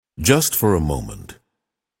Just for a moment,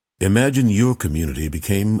 imagine your community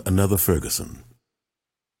became another Ferguson,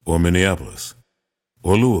 or Minneapolis,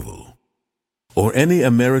 or Louisville, or any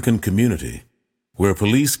American community where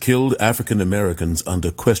police killed African Americans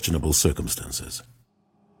under questionable circumstances.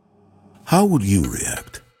 How would you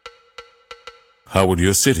react? How would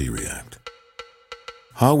your city react?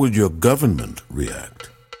 How would your government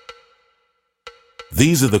react?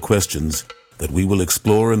 These are the questions that we will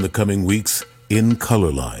explore in the coming weeks in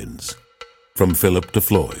Color Lines, From Phillip to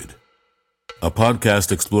Floyd, a podcast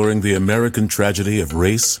exploring the American tragedy of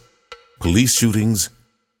race, police shootings,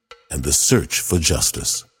 and the search for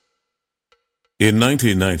justice. In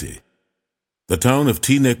 1990, the town of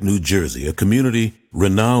Teaneck, New Jersey, a community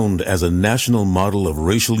renowned as a national model of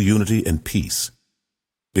racial unity and peace,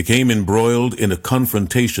 became embroiled in a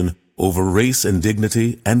confrontation over race and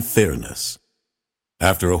dignity and fairness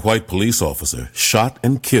after a white police officer shot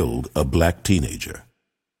and killed a black teenager.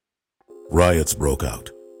 Riots broke out.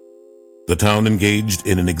 The town engaged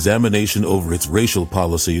in an examination over its racial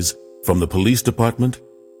policies, from the police department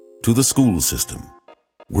to the school system.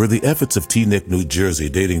 Were the efforts of Teaneck, New Jersey,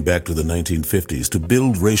 dating back to the 1950s to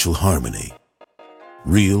build racial harmony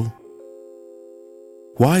real?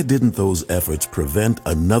 Why didn't those efforts prevent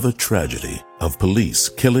another tragedy of police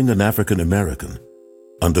killing an African American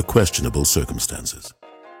under questionable circumstances?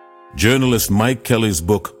 Journalist Mike Kelly's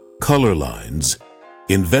book, Color Lines,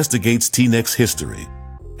 investigates Teaneck's history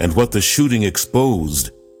and what the shooting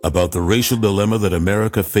exposed about the racial dilemma that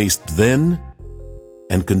America faced then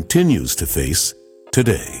and continues to face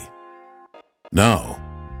today. Now,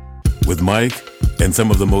 with Mike and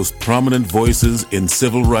some of the most prominent voices in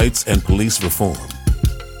civil rights and police reform,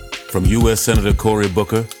 from U.S. Senator Cory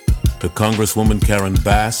Booker to Congresswoman Karen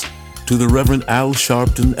Bass to the Reverend Al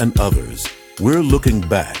Sharpton and others, we're looking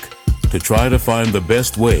back to try to find the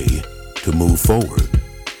best way to move forward.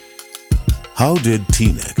 How did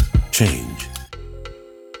Teaneck change?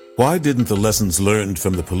 Why didn't the lessons learned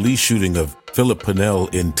from the police shooting of Phillip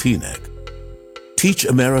in Teaneck teach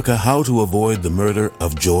America how to avoid the murder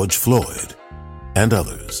of George Floyd and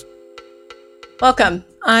others? Welcome.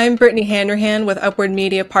 I'm Brittany Hanrahan with Upward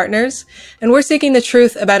Media Partners, and we're seeking the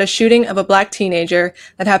truth about a shooting of a black teenager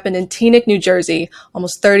that happened in Teaneck, New Jersey,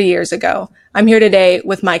 almost 30 years ago. I'm here today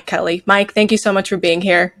with Mike Kelly. Mike, thank you so much for being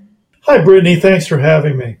here. Hi, Brittany. Thanks for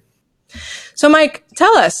having me. So, Mike,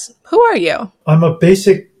 tell us, who are you? I'm a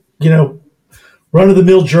basic,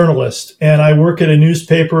 run-of-the-mill journalist, and I work at a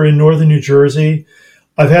newspaper in northern New Jersey.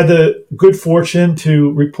 I've had the good fortune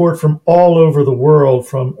to report from all over the world,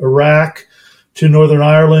 from Iraq to Northern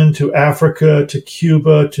Ireland, to Africa, to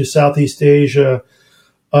Cuba, to Southeast Asia.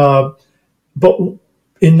 But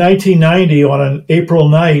in 1990, on an April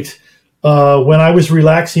night, when I was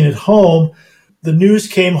relaxing at home, the news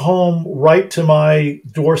came home right to my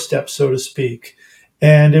doorstep, so to speak.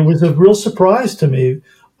 And it was a real surprise to me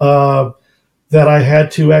that I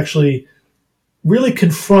had to actually really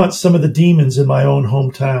confront some of the demons in my own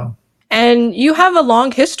hometown. And you have a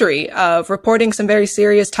long history of reporting some very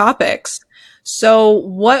serious topics. So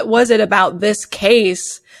what was it about this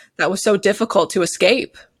case that was so difficult to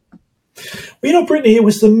escape? Well, Brittany, it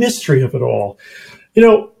was the mystery of it all.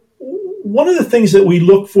 One of the things that we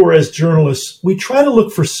look for as journalists, we try to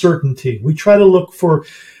look for certainty. We try to look for,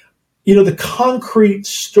 the concrete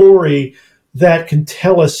story that can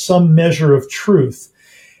tell us some measure of truth.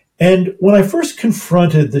 And when I first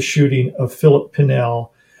confronted the shooting of Phillip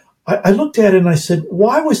Pinnell, I looked at it and I said,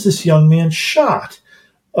 why was this young man shot?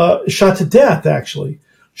 Shot to death, actually,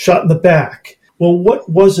 shot in the back. Well, what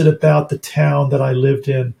was it about the town that I lived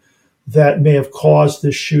in that may have caused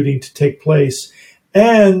this shooting to take place?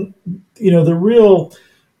 And, the real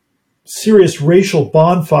serious racial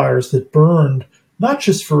bonfires that burned, not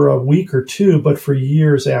just for a week or two, but for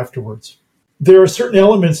years afterwards. There are certain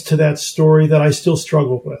elements to that story that I still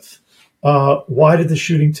struggle with. Why did the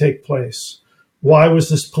shooting take place? Why was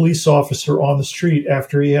this police officer on the street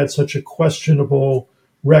after he had such a questionable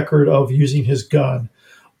record of using his gun?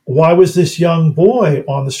 Why was this young boy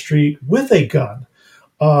on the street with a gun?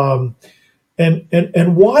 And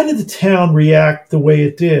why did the town react the way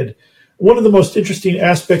it did? One of the most interesting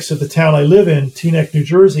aspects of the town I live in, Teaneck, New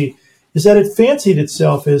Jersey, is that it fancied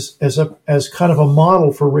itself as kind of a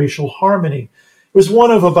model for racial harmony. It was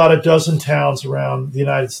one of about a dozen towns around the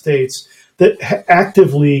United States that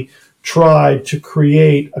actively tried to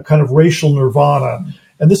create a kind of racial nirvana.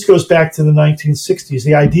 And this goes back to the 1960s,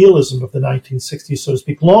 the idealism of the 1960s, so to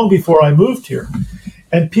speak, long before I moved here.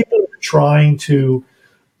 And people were trying to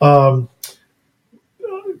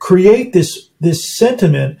create this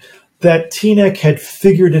sentiment that Teaneck had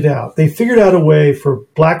figured it out. They figured out a way for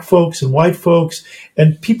black folks and white folks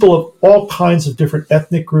and people of all kinds of different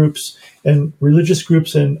ethnic groups and religious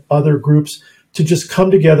groups and other groups to just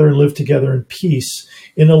come together and live together in peace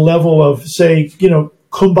in a level of, say,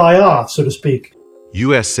 kumbaya, so to speak.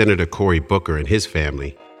 U.S. Senator Cory Booker and his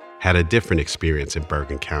family had a different experience in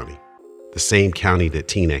Bergen County, the same county that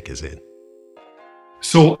Teaneck is in.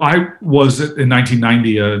 So I was, in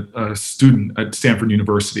 1990, a student at Stanford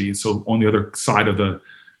University, so on the other side of the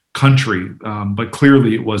country. But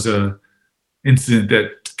clearly it was an incident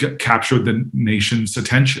that captured the nation's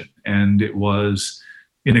attention. And it was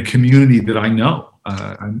in a community that I know.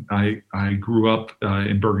 I grew up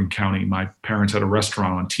in Bergen County. My parents had a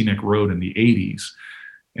restaurant on Teaneck Road in the 80s.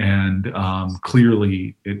 And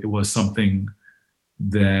clearly it was something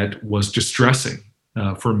that was distressing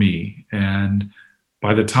for me. And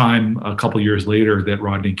by the time a couple years later that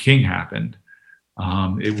Rodney King happened,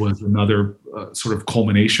 it was another sort of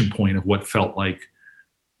culmination point of what felt like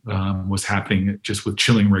was happening just with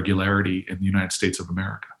chilling regularity in the United States of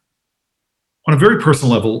America. On a very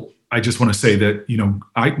personal level, I just want to say that,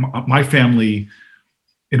 my family,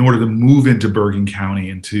 in order to move into Bergen County,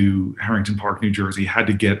 into Harrington Park, New Jersey, had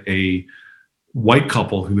to get a white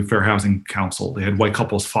couple who the Fair Housing Council, they had white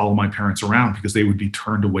couples follow my parents around because they would be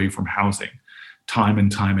turned away from housing time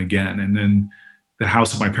and time again. And then the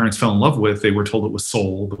house that my parents fell in love with, they were told it was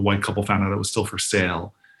sold. The white couple found out it was still for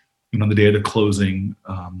sale. And on the day of the closing,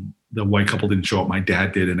 the white couple didn't show up. My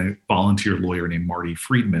dad did, and a volunteer lawyer named Marty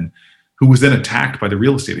Friedman, who was then attacked by the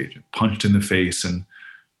real estate agent, punched in the face. And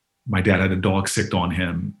my dad had a dog sicked on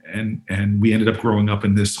him. And we ended up growing up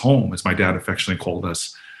in this home, as my dad affectionately called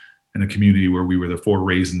us, in a community where we were the four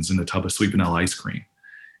raisins in a tub of sweet vanilla ice cream.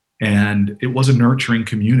 And it was a nurturing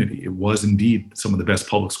community. It was indeed some of the best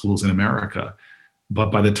public schools in America.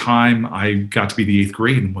 But by the time I got to be the 8th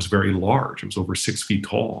grade and was very large, it was over 6 feet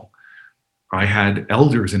tall, I had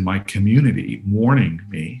elders in my community warning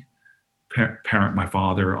me, parent, my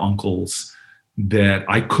father, uncles, that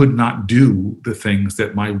I could not do the things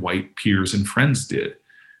that my white peers and friends did.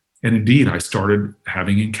 And indeed, I started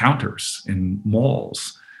having encounters in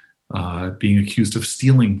malls, being accused of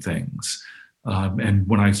stealing things. And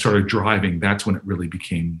when I started driving, that's when it really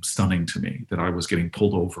became stunning to me that I was getting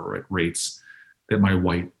pulled over at rates that my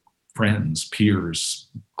white friends, peers,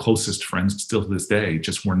 closest friends still to this day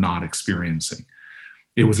just were not experiencing.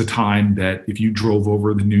 It was a time that if you drove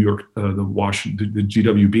over the the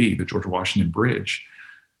GWB, the George Washington Bridge,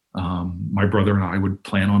 my brother and I would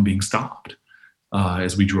plan on being stopped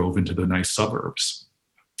as we drove into the nice suburbs.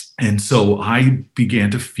 And so I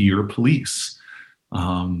began to fear police.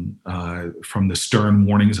 From the stern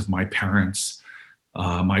warnings of my parents,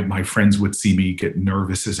 my friends would see me get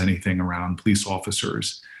nervous as anything around police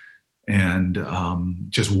officers, and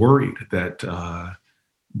just worried that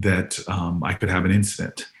I could have an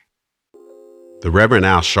incident. The Reverend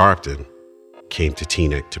Al Sharpton came to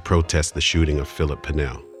Teaneck to protest the shooting of Phillip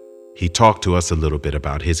Pennell. He talked to us a little bit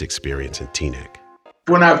about his experience in Teaneck.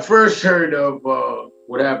 When I first heard of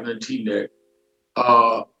what happened in Teaneck,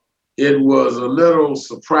 it was a little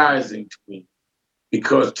surprising to me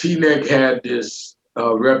because Teaneck had this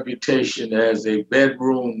reputation as a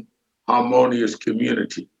bedroom harmonious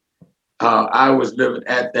community. I was living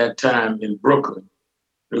at that time in Brooklyn,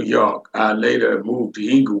 New York. I later moved to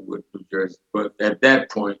Inglewood, New Jersey, but at that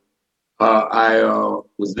point, I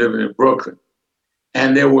was living in Brooklyn.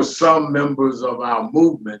 And there were some members of our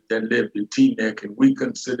movement that lived in Teaneck, and we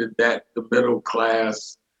considered that the middle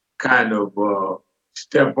class kind of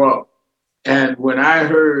step up. And when I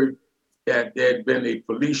heard that there'd been a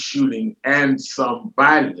police shooting and some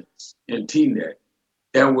violence in Teaneck,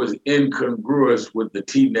 that was incongruous with the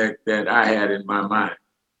Teaneck that I had in my mind.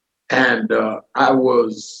 And I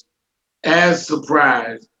was as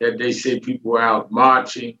surprised that they said people were out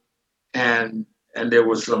marching and there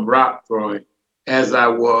was some rock throwing as I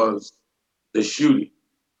was the shooting,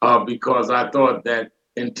 because I thought that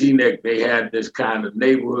in Teaneck they had this kind of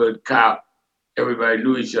neighborhood cop, everybody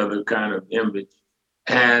knew each other kind of image.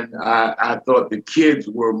 And I thought the kids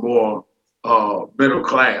were more middle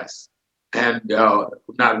class and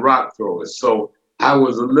not rock throwers. So I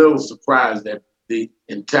was a little surprised at the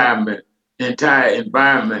entire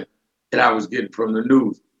environment that I was getting from the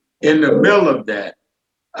news. In the middle of that,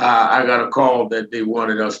 I got a call that they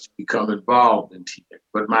wanted us to become involved in Teaneck.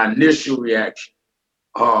 But my initial reaction,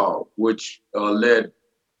 which led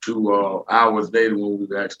to hours later when we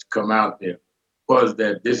were asked to come out there, was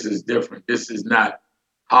that this is different. This is not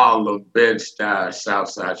Harlem, Bed-Stuy,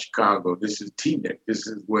 Southside Chicago. This is Teaneck. This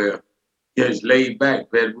is where it's laid back,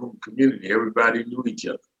 bedroom community. Everybody knew each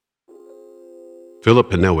other.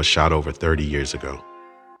 Phillip Pennell was shot over 30 years ago.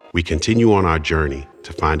 We continue on our journey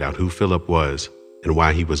to find out who Phillip was and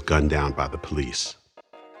why he was gunned down by the police.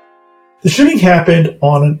 The shooting happened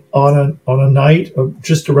on a night of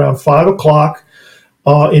just around 5 o'clock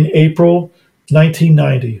in April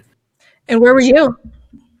 1990. And where were you?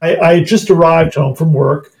 I had just arrived home from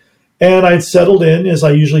work, and I'd settled in, as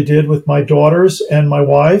I usually did, with my daughters and my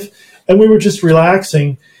wife, and we were just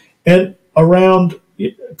relaxing. And around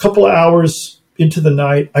a couple of hours into the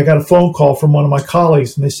night, I got a phone call from one of my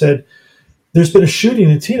colleagues, and they said, there's been a shooting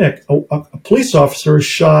in Teaneck. A police officer has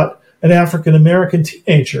shot an African-American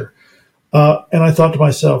teenager. And I thought to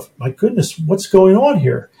myself, my goodness, what's going on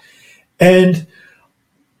here? And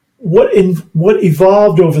what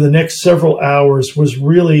evolved over the next several hours was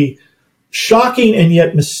really shocking and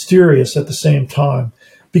yet mysterious at the same time,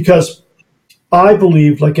 because I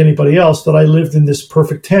believed, like anybody else, that I lived in this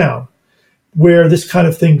perfect town where this kind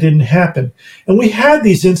of thing didn't happen. And we had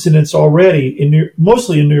these incidents already,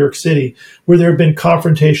 mostly in New York City, where there had been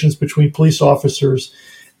confrontations between police officers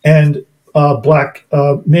and black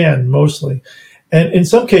men, mostly, and in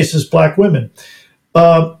some cases, black women.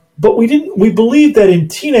 But we believed that in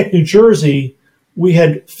Teaneck, New Jersey, we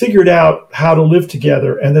had figured out how to live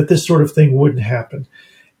together and that this sort of thing wouldn't happen.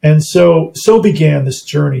 And so began this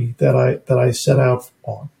journey that I set out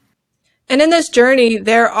on. And in this journey,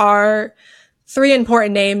 there are three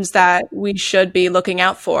important names that we should be looking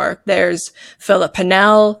out for. There's Phillip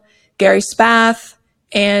Pennell, Gary Spath,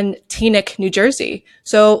 and Teaneck, New Jersey.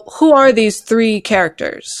 So who are these three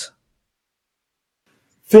characters?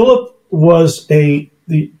 Phillip was the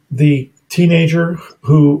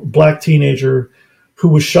black teenager who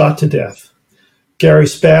was shot to death. Gary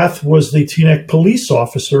Spath was the Teaneck police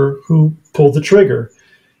officer who pulled the trigger.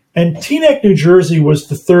 And Teaneck, New Jersey was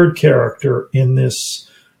the third character in this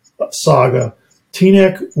saga.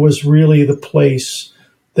 Teaneck was really the place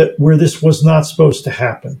where this was not supposed to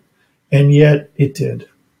happen, and yet it did.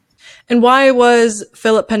 And why was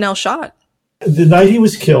Phillip Pennell shot? The night he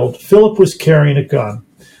was killed, Phillip was carrying a gun.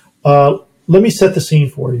 Let me set the scene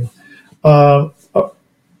for you.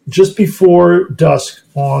 Just before dusk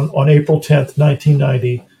on April 10th,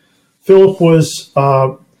 1990, Phillip was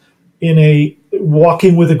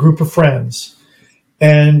walking with a group of friends,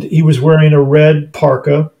 and he was wearing a red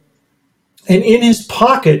parka, and in his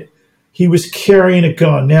pocket, he was carrying a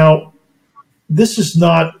gun. Now, this is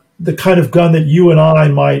not the kind of gun that you and I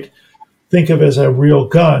might think of as a real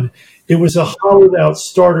gun. It was a hollowed out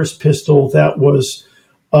starter's pistol that was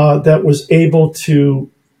able to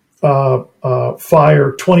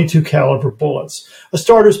fire 22 caliber bullets. A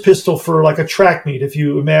starter's pistol for like a track meet. If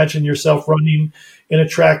you imagine yourself running in a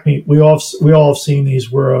track meet, we all have seen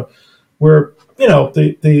these where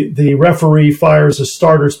the referee fires a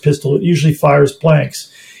starter's pistol. It usually fires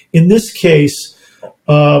blanks. In this case,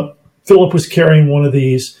 Phillip was carrying one of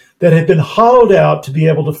these that had been hollowed out to be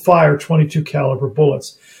able to fire 22 caliber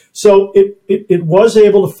bullets. So it was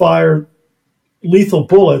able to fire lethal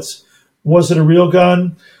bullets. Was it a real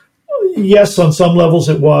gun? Yes, on some levels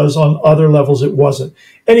it was. On other levels it wasn't.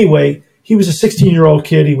 Anyway, he was a 16-year-old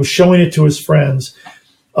kid. He was showing it to his friends.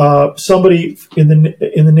 Somebody in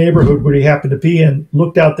the neighborhood where he happened to be in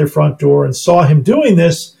looked out their front door and saw him doing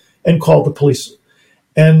this and called the police.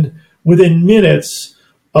 And within minutes,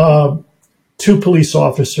 two police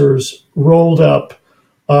officers rolled up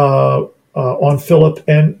on Phillip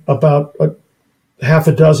and about half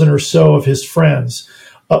a dozen or so of his friends.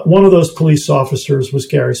 One of those police officers was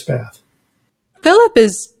Gary Spath. Phillip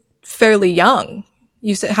is fairly young.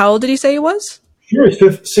 You said, how old did you say he was? Sure,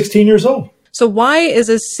 he's 16 years old. So why is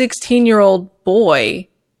a 16-year-old boy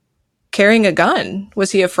carrying a gun?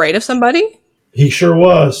 Was he afraid of somebody? He sure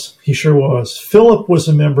was. Phillip was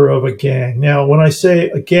a member of a gang. Now, when I say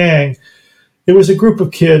a gang, it was a group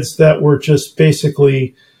of kids that were just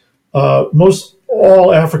basically most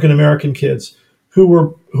all African-American kids who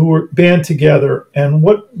were band together. And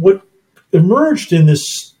what emerged in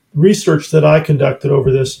this research that I conducted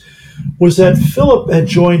over this was that Phillip had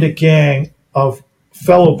joined a gang of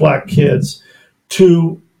fellow black kids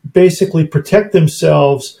to basically protect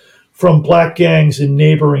themselves from black gangs in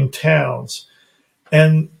neighboring towns.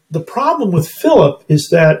 And the problem with Phillip is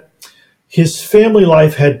that his family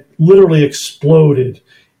life had literally exploded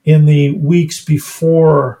in the weeks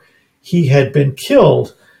before he had been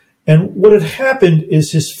killed. And what had happened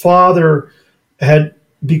is his father had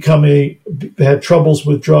had troubles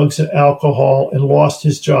with drugs and alcohol and lost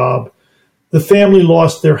his job. The family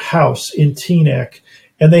lost their house in Teaneck,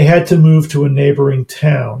 and they had to move to a neighboring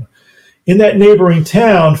town. In that neighboring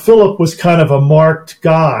town, Phillip was kind of a marked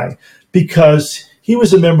guy because he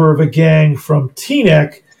was a member of a gang from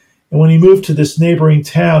Teaneck, And when he moved to this neighboring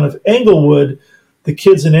town of Englewood, the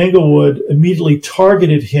kids in Englewood immediately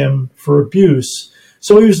targeted him for abuse.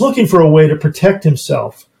 So he was looking for a way to protect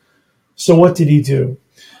himself. So what did he do?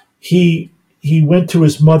 He went to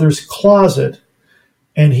his mother's closet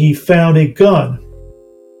and he found a gun.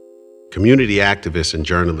 Community activist and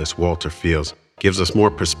journalist Walter Fields gives us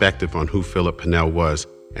more perspective on who Phillip Pennell was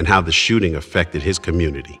and how the shooting affected his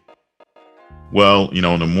community. Well,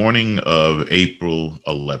 on the morning of April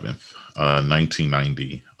 11th,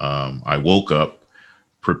 1990, I woke up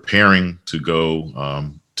preparing to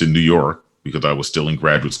go to New York because I was still in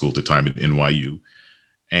graduate school at the time at NYU.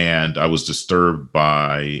 And I was disturbed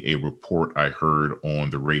by a report I heard on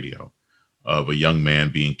the radio of a young man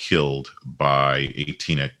being killed by a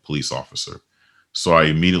Teaneck police officer. So I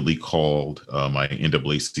immediately called my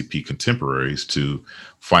NAACP contemporaries to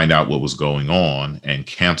find out what was going on and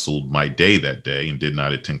canceled my day that day and did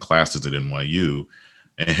not attend classes at NYU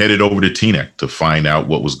and headed over to Teaneck to find out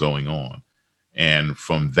what was going on. And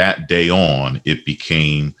from that day on, it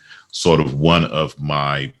became sort of one of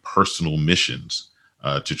my personal missions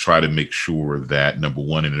to try to make sure that, number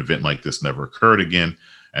one, an event like this never occurred again,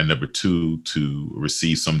 and number two, to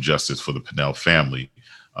receive some justice for the Pennell family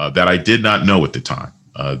that I did not know at the time.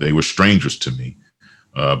 They were strangers to me,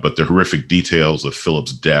 but the horrific details of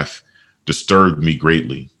Phillip's death disturbed me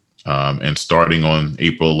greatly. And starting on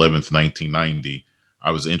April 11th, 1990,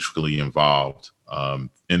 I was intricately involved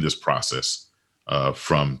in this process,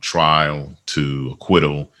 from trial to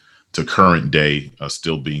acquittal to current day,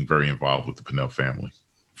 still being very involved with the Pennell family.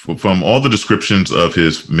 From all the descriptions of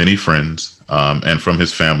his many friends and from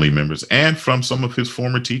his family members and from some of his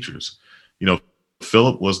former teachers,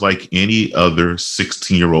 Phillip was like any other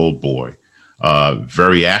 16-year-old boy,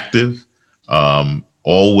 very active,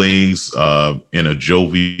 always in a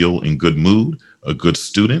jovial and good mood, a good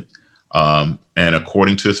student. And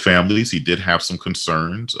according to his families, he did have some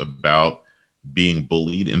concerns about being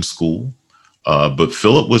bullied in school. But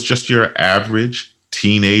Phillip was just your average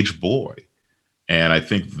teenage boy. And I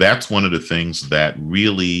think that's one of the things that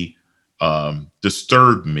really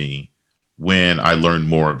disturbed me when I learned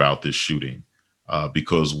more about this shooting.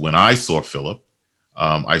 Because when I saw Phillip,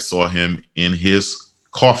 I saw him in his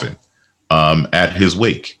coffin at his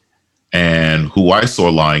wake. And who I saw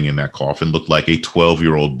lying in that coffin looked like a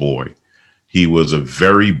 12-year-old boy. He was a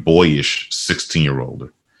very boyish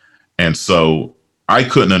 16-year-old. And so I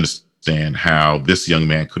couldn't understand how this young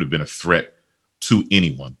man could have been a threat to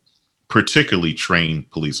anyone, particularly trained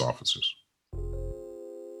police officers.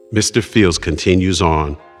 Mr. Fields continues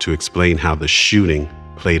on to explain how the shooting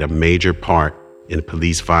played a major part in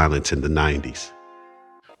police violence in the 90s.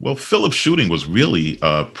 Well, Phillip's shooting was really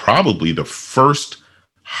probably the first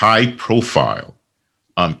high-profile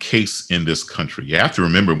case in this country. You have to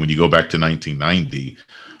remember, when you go back to 1990,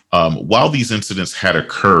 while these incidents had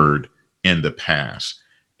occurred in the past,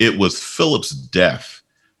 it was Phillip's death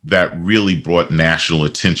that really brought national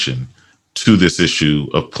attention to this issue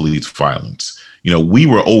of police violence. We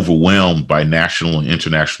were overwhelmed by national and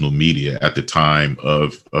international media at the time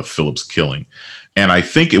of Phillip's killing. And I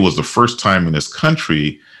think it was the first time in this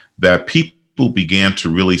country that people began to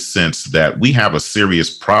really sense that we have a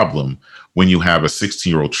serious problem when you have a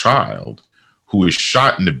 16-year-old child who is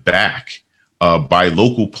shot in the back by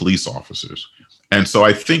local police officers. And so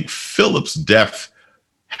I think Phillip's death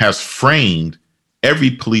has framed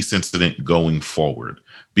every police incident going forward,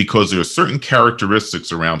 because there are certain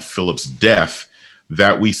characteristics around Phillip's death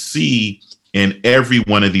that we see in every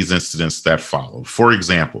one of these incidents that follow. For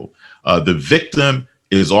example, the victim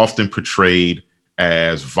is often portrayed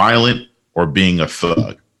as violent or being a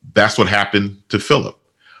thug. That's what happened to Phillip.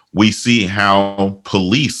 We see how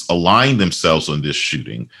police aligned themselves on this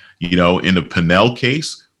shooting. In the Pennell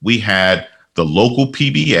case, we had the local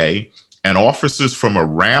PBA and officers from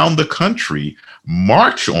around the country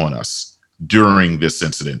march on us during this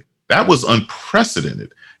incident. That was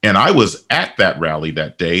unprecedented. And I was at that rally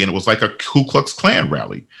that day, and it was like a Ku Klux Klan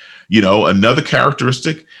rally. Another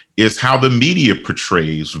characteristic is how the media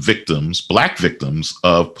portrays victims, Black victims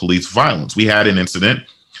of police violence. We had an incident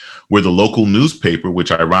where the local newspaper,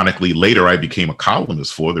 which ironically later I became a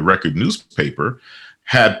columnist for, the Record newspaper,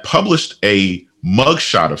 had published a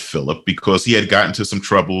mugshot of Phillip because he had gotten into some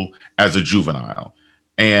trouble as a juvenile.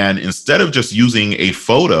 And instead of just using a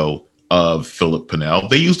photo of Phillip Pennell,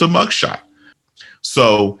 they used a mugshot.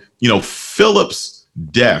 So, Phillip's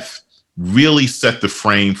death really set the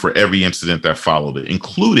frame for every incident that followed it,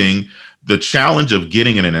 including the challenge of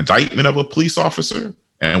getting an indictment of a police officer.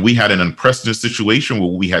 And we had an unprecedented situation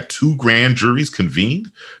where we had 2 grand juries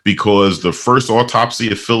convened because the first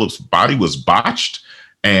autopsy of Phillip's body was botched,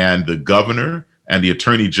 and the governor and the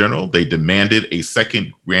attorney general. They demanded a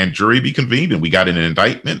second grand jury be convened, and we got an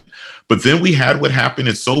indictment. But then we had what happened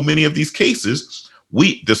in so many of these cases.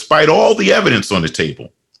 Despite all the evidence on the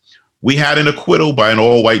table, we had an acquittal by an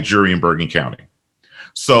all-white jury in Bergen County.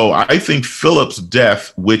 So I think Phillip's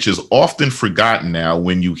death, which is often forgotten now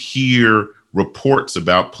when you hear reports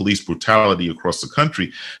about police brutality across the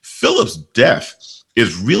country, Phillip's death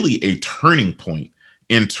is really a turning point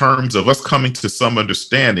in terms of us coming to some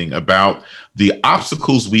understanding about the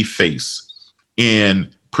obstacles we face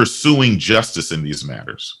in pursuing justice in these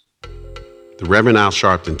matters. The Reverend Al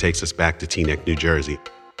Sharpton takes us back to Teaneck, New Jersey,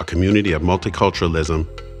 a community of multiculturalism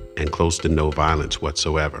and close to no violence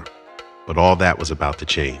whatsoever. But all that was about to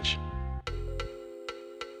change.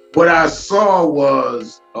 What I saw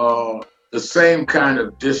was the same kind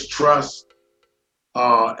of distrust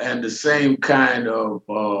and the same kind of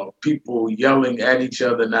people yelling at each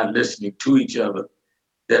other, not listening to each other,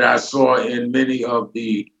 that I saw in many of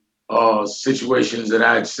the situations that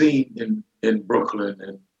I'd seen in Brooklyn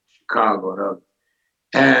and Chicago and others.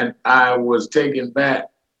 And I was taken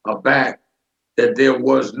aback that there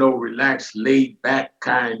was no relaxed, laid back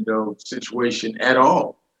kind of situation at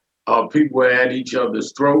all. People were at each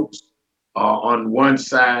other's throats. On one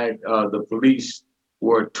side, the police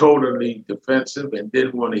were totally defensive and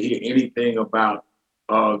didn't want to hear anything about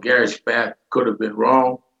Gary Spath could have been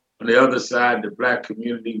wrong. On the other side, the Black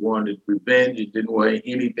community wanted revenge. It didn't want to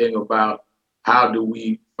hear anything about how do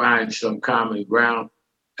we find some common ground.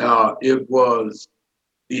 It was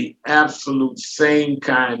the absolute same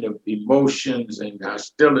kind of emotions and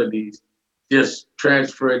hostilities just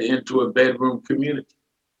transferred into a bedroom community.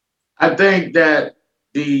 I think that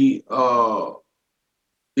the whole,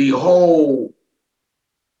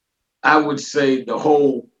 I would say the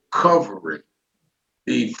whole covering,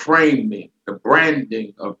 the framing, the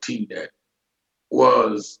branding of Teaneck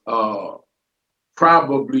was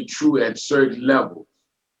probably true at certain levels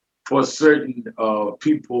for certain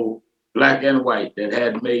people, Black and white, that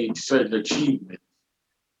had made certain achievements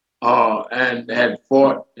and had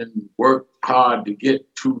fought and worked hard to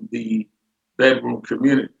get to the bedroom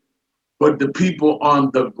community. But the people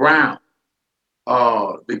on the ground,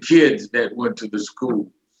 the kids that went to the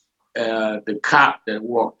schools, the cop that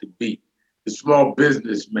walked the beat, the small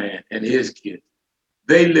businessman and his kids,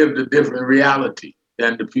 they lived a different reality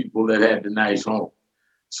than the people that had the nice home.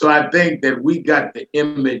 So I think that we got the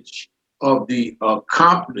image of the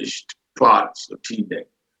accomplished parts of Teaneck,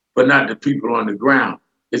 but not the people on the ground.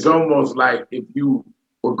 It's almost like if you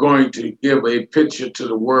were going to give a picture to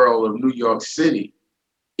the world of New York City,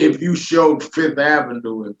 if you showed Fifth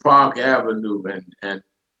Avenue and Park Avenue and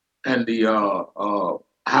the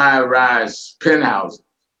high-rise penthouses,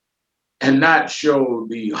 and not show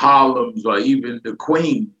the Harlems or even the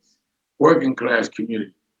Queens working class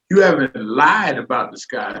community, you haven't lied about the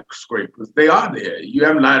skyscrapers. They are there. You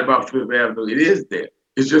haven't lied about Fifth Avenue. It is there.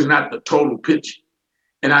 It's just not the total picture.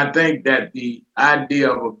 And I think that the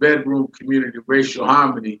idea of a bedroom community, racial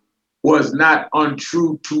harmony, was not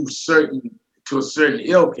untrue to a certain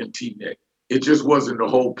ilk in Teaneck. It just wasn't the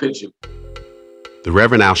whole picture. The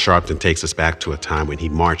Reverend Al Sharpton takes us back to a time when he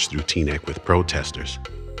marched through Teaneck with protesters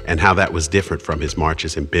and how that was different from his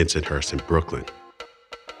marches in Bensonhurst and Brooklyn.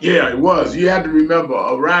 Yeah, it was. You have to remember,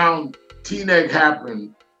 around Teaneck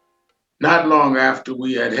happened not long after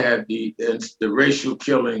we had the racial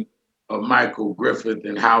killing of Michael Griffith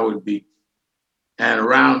and Howard Beach. And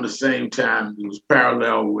around the same time, it was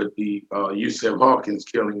parallel with the Yusef Hawkins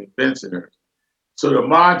killing in Bensonhurst. So the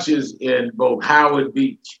marches in both Howard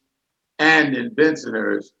Beach and in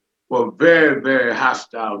Bensonhurst were very, very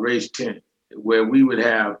hostile race tent, where we would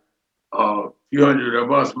have a few hundred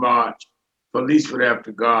of us march, police would have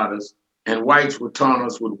to guard us, and whites would taunt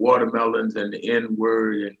us with watermelons and the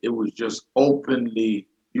N-word, and it was just openly,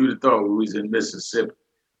 you'd have thought we was in Mississippi,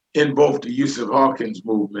 in both the Yusef Hawkins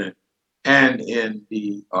movement and in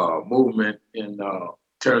the movement in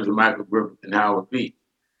terms of Michael Griffith and Howard Beach.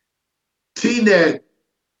 Teaneck,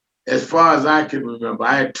 as far as I can remember,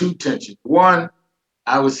 I had two tensions. One,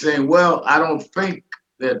 I was saying, well, I don't think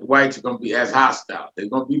that whites are going to be as hostile. They're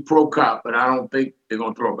going to be pro-cop, but I don't think they're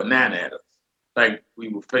going to throw a banana at us like we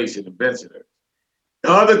were facing in Bensonhurst. The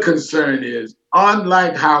other concern is,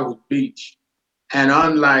 unlike Howard Beach and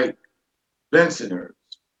unlike Bensonhurst,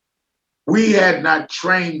 we had not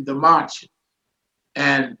trained the marchers.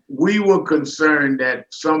 And we were concerned that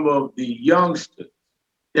some of the youngsters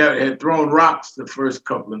that had thrown rocks the first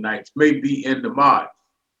couple of nights may be in the march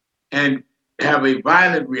and have a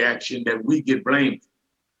violent reaction that we get blamed for.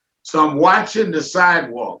 So I'm watching the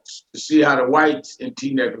sidewalks to see how the whites in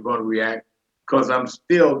Teaneck are going to react, because I'm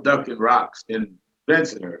still ducking rocks in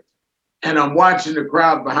Bensonhurst. And I'm watching the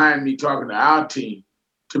crowd behind me talking to our team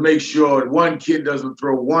to make sure one kid doesn't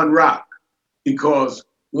throw one rock, because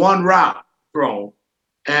one rock thrown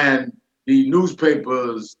and the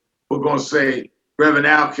newspapers were going to say Reverend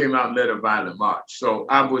Al came out and led a violent march. So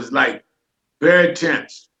I was like very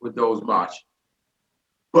tense with those marches.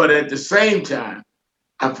 But at the same time,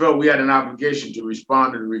 I felt we had an obligation to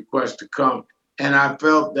respond to the request to come. And I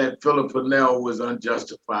felt that Phillip was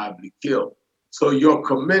unjustifiably killed. So your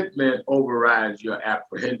commitment overrides your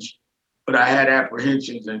apprehension. But I had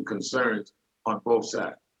apprehensions and concerns on both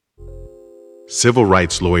sides. Civil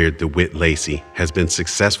rights lawyer DeWitt Lacey has been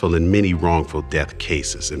successful in many wrongful death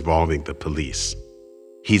cases involving the police.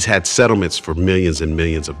 He's had settlements for millions and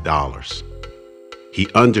millions of dollars. He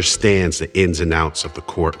understands the ins and outs of the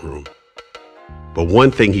courtroom. But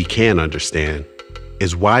one thing he can understand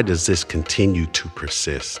is, why does this continue to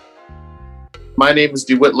persist? My name is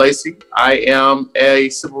DeWitt Lacey. I am a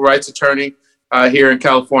civil rights attorney here in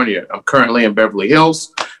California. I'm currently in Beverly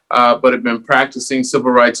Hills, but have been practicing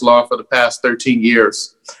civil rights law for the past 13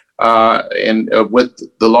 years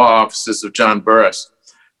with the law offices of John Burris.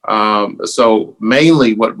 So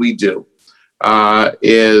mainly what we do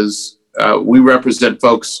is we represent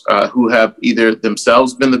folks who have either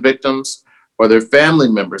themselves been the victims or their family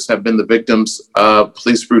members have been the victims of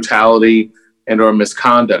police brutality and or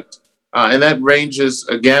misconduct. And that ranges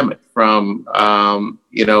a gamut from,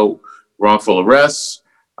 wrongful arrests,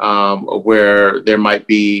 where there might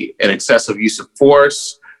be an excessive use of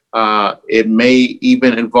force. It may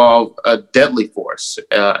even involve a deadly force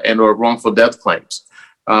and or wrongful death claims.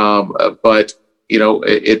 But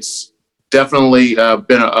it's definitely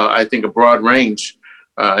been, I think, a broad range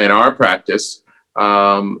in our practice.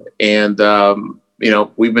 We've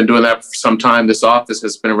been doing that for some time. This office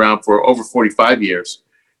has been around for over 45 years.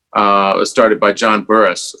 Started by John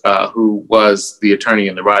Burris, who was the attorney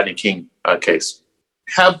in the Rodney King case.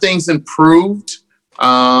 Have things improved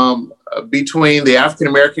between the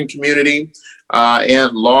African-American community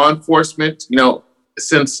and law enforcement?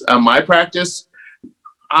 Since my practice,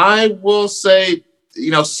 I will say,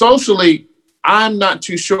 socially, I'm not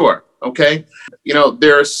too sure, okay?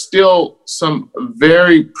 There are still some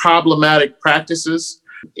very problematic practices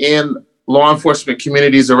in law enforcement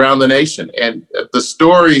communities around the nation. And the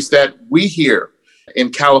stories that we hear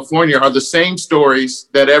in California are the same stories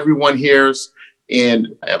that everyone hears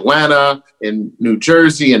in Atlanta, in New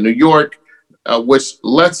Jersey, and New York, which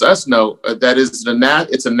lets us know that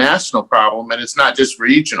it's a national problem and it's not just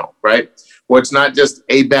regional, right? Or it's not just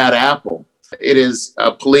a bad apple. It is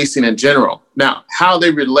policing in general. Now, how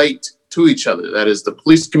they relate to each other, that is the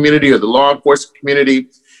police community or the law enforcement community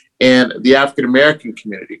and the African-American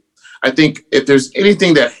community. I think if there's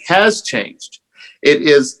anything that has changed, it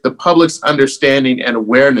is the public's understanding and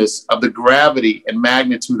awareness of the gravity and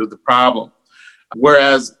magnitude of the problem.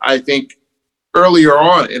 Whereas I think earlier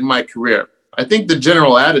on in my career, I think the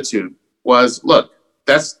general attitude was, look,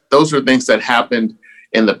 those are things that happened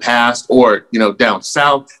in the past or, down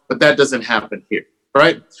south, but that doesn't happen here,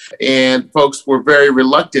 right? And folks were very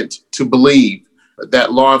reluctant to believe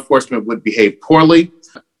that law enforcement would behave poorly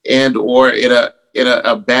and or in a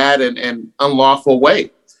bad and unlawful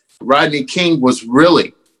way. Rodney King was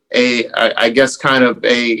really an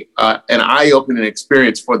eye-opening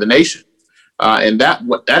experience for the nation. And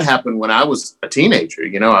that happened when I was a teenager.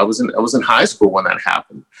 I was in high school when that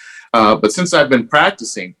happened. But since I've been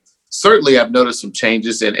practicing, certainly I've noticed some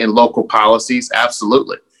changes in local policies.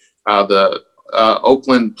 Absolutely. The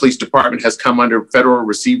Oakland Police Department has come under federal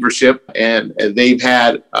receivership, and they've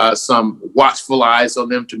had some watchful eyes on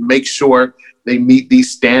them to make sure they meet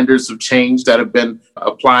these standards of change that have been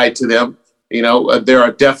applied to them. There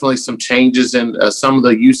are definitely some changes in some of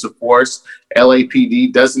the use of force.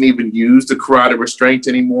 LAPD doesn't even use the carotid restraint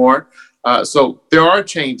anymore. So there are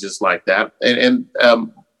changes like that. And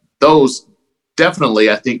those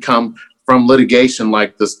definitely, I think, come from litigation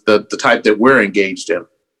like this, the type that we're engaged in.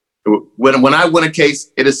 When I win a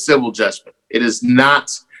case, it is civil judgment. It is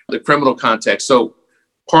not the criminal context. So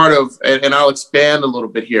part of, and I'll expand a little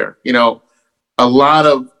bit here, a lot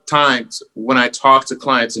of times when I talk to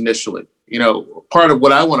clients initially, part of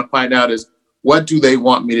what I want to find out is, what do they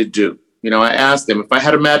want me to do? I ask them, if I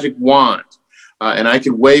had a magic wand and I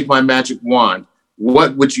could wave my magic wand,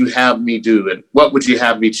 what would you have me do? And what would you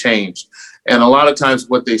have me change? And a lot of times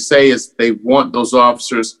what they say is they want those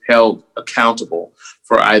officers held accountable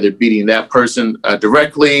for either beating that person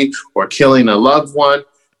directly or killing a loved one.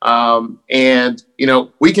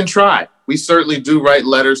 We can try. We certainly do write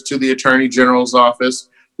letters to the Attorney General's office.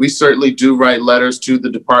 We certainly do write letters to the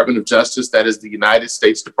Department of Justice, that is the United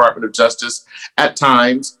States Department of Justice. At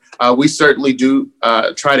times, we certainly do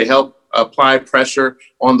try to help apply pressure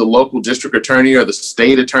on the local district attorney or the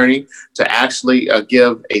state attorney to actually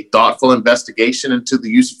give a thoughtful investigation into the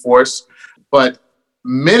use of force. But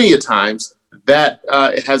many a times that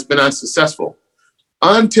has been unsuccessful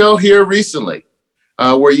until here recently,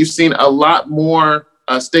 where you've seen a lot more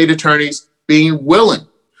state attorneys being willing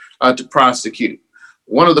to prosecute.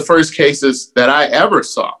 One of the first cases that I ever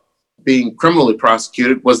saw being criminally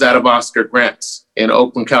prosecuted was that of Oscar Grants in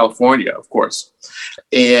Oakland, California, of course.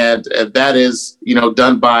 And that is,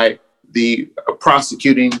 done by the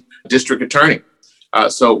prosecuting district attorney.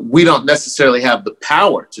 So we don't necessarily have the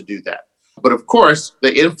power to do that. But of course,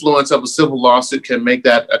 the influence of a civil lawsuit can make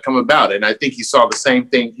that come about. And I think you saw the same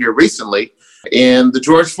thing here recently in the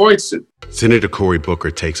George Floyd suit. Senator Cory Booker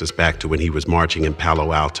takes us back to when he was marching in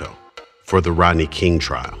Palo Alto for the Rodney King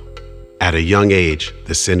trial. At a young age,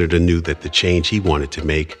 the senator knew that the change he wanted to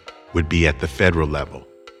make would be at the federal level.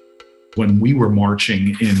 When we were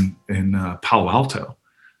marching in Palo Alto,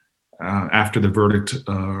 after the verdict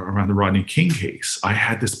around the Rodney King case, I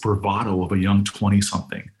had this bravado of a young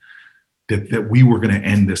 20-something that we were going to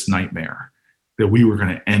end this nightmare, that we were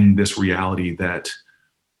going to end this reality that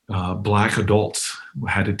Black adults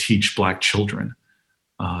had to teach Black children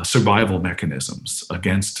survival mechanisms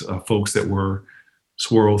against folks that were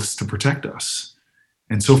swore oaths to protect us.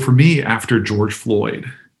 And so for me, after George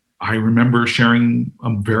Floyd, I remember sharing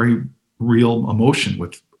a very real emotion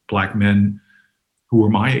with Black men who were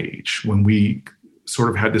my age when we sort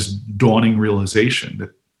of had this dawning realization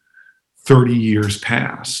that 30 years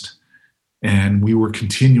passed and we were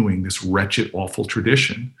continuing this wretched, awful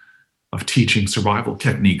tradition of teaching survival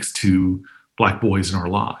techniques to Black boys in our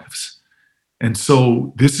lives. And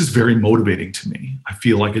so this is very motivating to me. I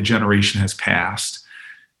feel like a generation has passed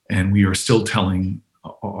and we are still telling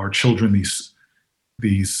our children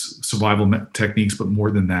these survival techniques, but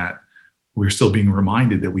more than that, we're still being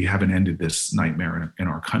reminded that we haven't ended this nightmare in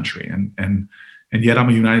our country. And yet I'm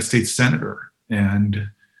a United States senator, and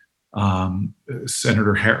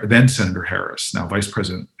Senator Harris, now Vice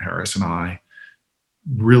President Harris, and I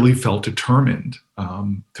really felt determined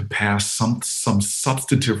to pass some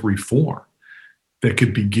substantive reform that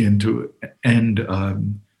could begin to end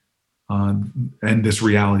this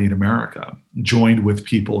reality in America, joined with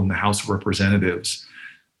people in the House of Representatives,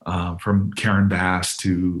 from Karen Bass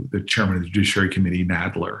to the chairman of the Judiciary Committee,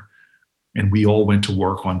 Nadler. And we all went to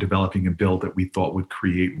work on developing a bill that we thought would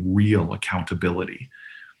create real accountability.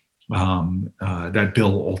 That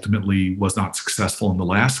bill ultimately was not successful in the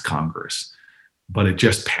last Congress, but it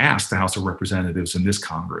just passed the House of Representatives in this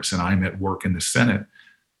Congress. And I'm at work in the Senate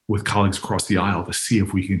with colleagues across the aisle to see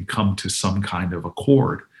if we can come to some kind of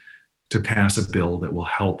accord to pass a bill that will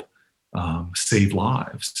help save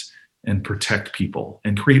lives and protect people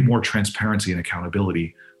and create more transparency and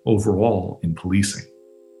accountability overall in policing.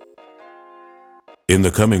 In the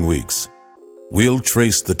coming weeks, we'll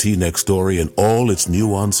trace the Teaneck story in all its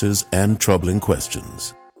nuances and troubling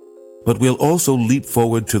questions. But we'll also leap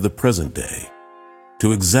forward to the present day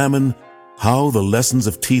to examine how the lessons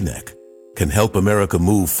of Teaneck can help America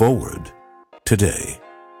move forward today.